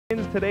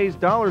Today's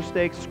dollar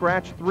stakes,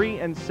 scratch 3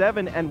 and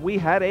 7, and we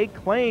had a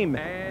claim.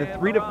 The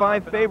 3 to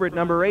 5 favorite,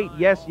 number 8,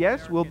 Yes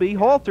Yes, will be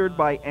haltered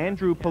by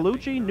Andrew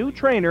Palucci, new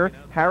trainer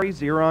Harry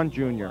Zeron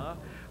Jr.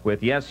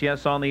 With Yes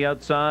Yes on the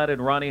outside,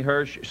 and Ronnie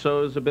Hirsch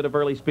shows a bit of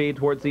early speed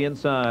towards the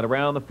inside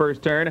around the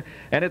first turn,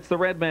 and it's the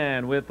red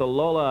man with the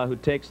Lola who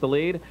takes the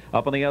lead.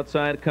 Up on the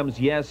outside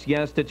comes Yes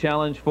Yes to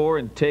challenge for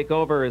and take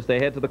over as they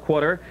head to the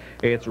quarter.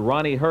 It's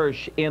Ronnie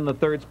Hirsch in the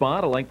third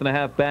spot, a length and a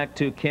half back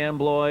to Cam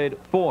Bloyd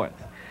fourth.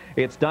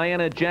 It's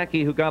Diana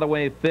Jackie who got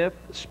away fifth.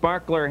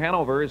 Sparkler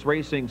Hanover is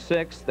racing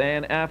sixth,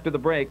 and after the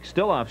break,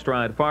 still off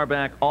stride, far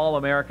back,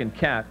 All-American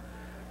Cat,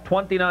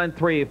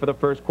 29-3 for the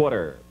first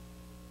quarter.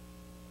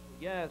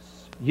 Yes,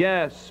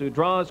 Yes, who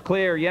draws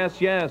clear, Yes,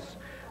 Yes.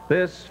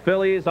 This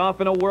filly is off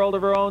in a world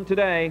of her own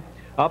today.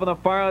 Up on the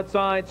far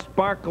outside,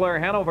 Sparkler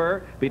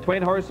Hanover.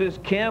 Between horses,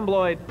 Cam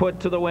Bloyd put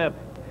to the whip.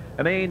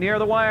 And they near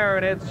the wire,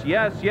 and it's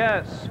Yes,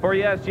 Yes for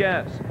Yes,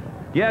 Yes.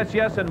 Yes,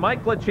 Yes, and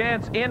Mike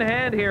Lachance in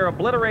hand here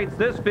obliterates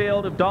this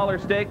field of dollar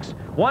stakes.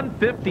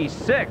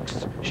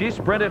 156. She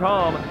sprinted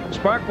home.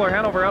 Sparkler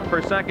Hanover up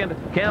for second.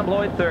 Cam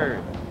Bloyd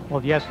third.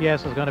 Well, Yes,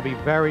 Yes is going to be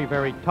very,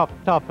 very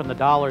tough in the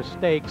dollar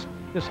stakes.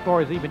 This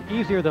score is even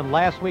easier than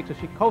last week, so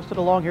she coasted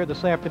along here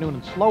this afternoon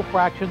in slow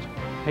fractions,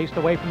 paced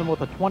away from them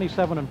with a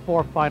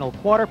 27-4 final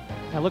quarter.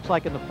 And it looks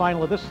like in the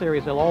final of this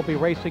series, they'll all be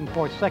racing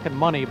for second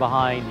money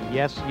behind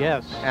Yes,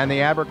 Yes. And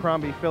the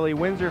Abercrombie Filly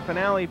Windsor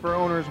finale for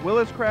owners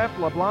Willis Craft,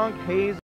 LeBlanc, Hayes,